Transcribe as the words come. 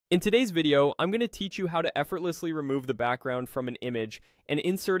In today's video, I'm going to teach you how to effortlessly remove the background from an image and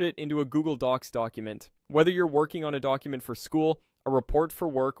insert it into a Google Docs document. Whether you're working on a document for school, a report for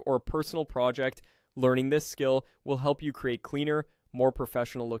work, or a personal project, learning this skill will help you create cleaner, more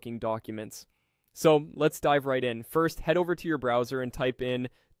professional looking documents. So let's dive right in. First, head over to your browser and type in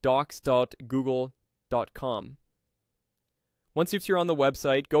docs.google.com. Once you're on the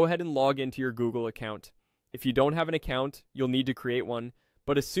website, go ahead and log into your Google account. If you don't have an account, you'll need to create one.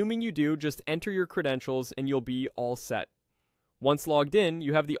 But assuming you do, just enter your credentials and you'll be all set. Once logged in,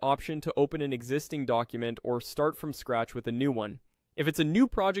 you have the option to open an existing document or start from scratch with a new one. If it's a new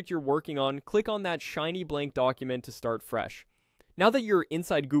project you're working on, click on that shiny blank document to start fresh. Now that you're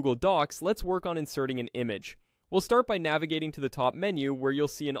inside Google Docs, let's work on inserting an image. We'll start by navigating to the top menu where you'll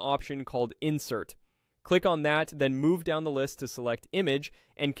see an option called Insert. Click on that, then move down the list to select Image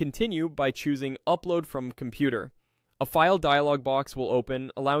and continue by choosing Upload from Computer. A file dialog box will open,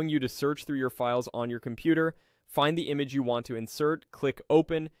 allowing you to search through your files on your computer, find the image you want to insert, click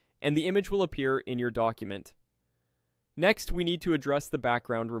Open, and the image will appear in your document. Next, we need to address the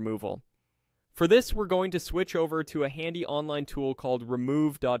background removal. For this, we're going to switch over to a handy online tool called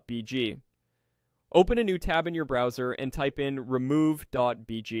remove.bg. Open a new tab in your browser and type in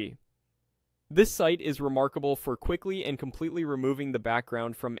remove.bg. This site is remarkable for quickly and completely removing the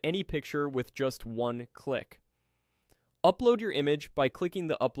background from any picture with just one click. Upload your image by clicking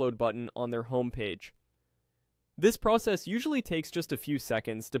the Upload button on their homepage. This process usually takes just a few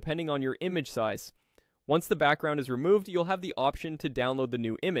seconds, depending on your image size. Once the background is removed, you'll have the option to download the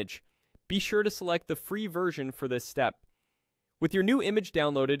new image. Be sure to select the free version for this step. With your new image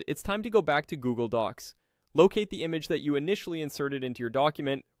downloaded, it's time to go back to Google Docs. Locate the image that you initially inserted into your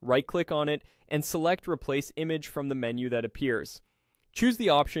document, right-click on it, and select Replace Image from the menu that appears. Choose the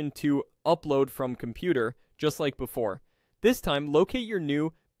option to Upload from Computer, just like before. This time, locate your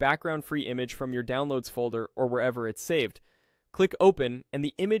new background-free image from your Downloads folder or wherever it's saved. Click Open, and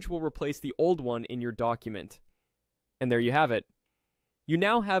the image will replace the old one in your document. And there you have it. You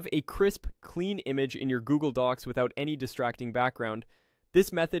now have a crisp, clean image in your Google Docs without any distracting background.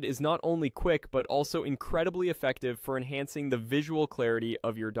 This method is not only quick, but also incredibly effective for enhancing the visual clarity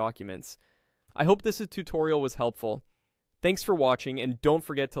of your documents. I hope this tutorial was helpful. Thanks for watching, and don't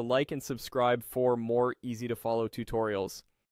forget to like and subscribe for more easy-to-follow tutorials.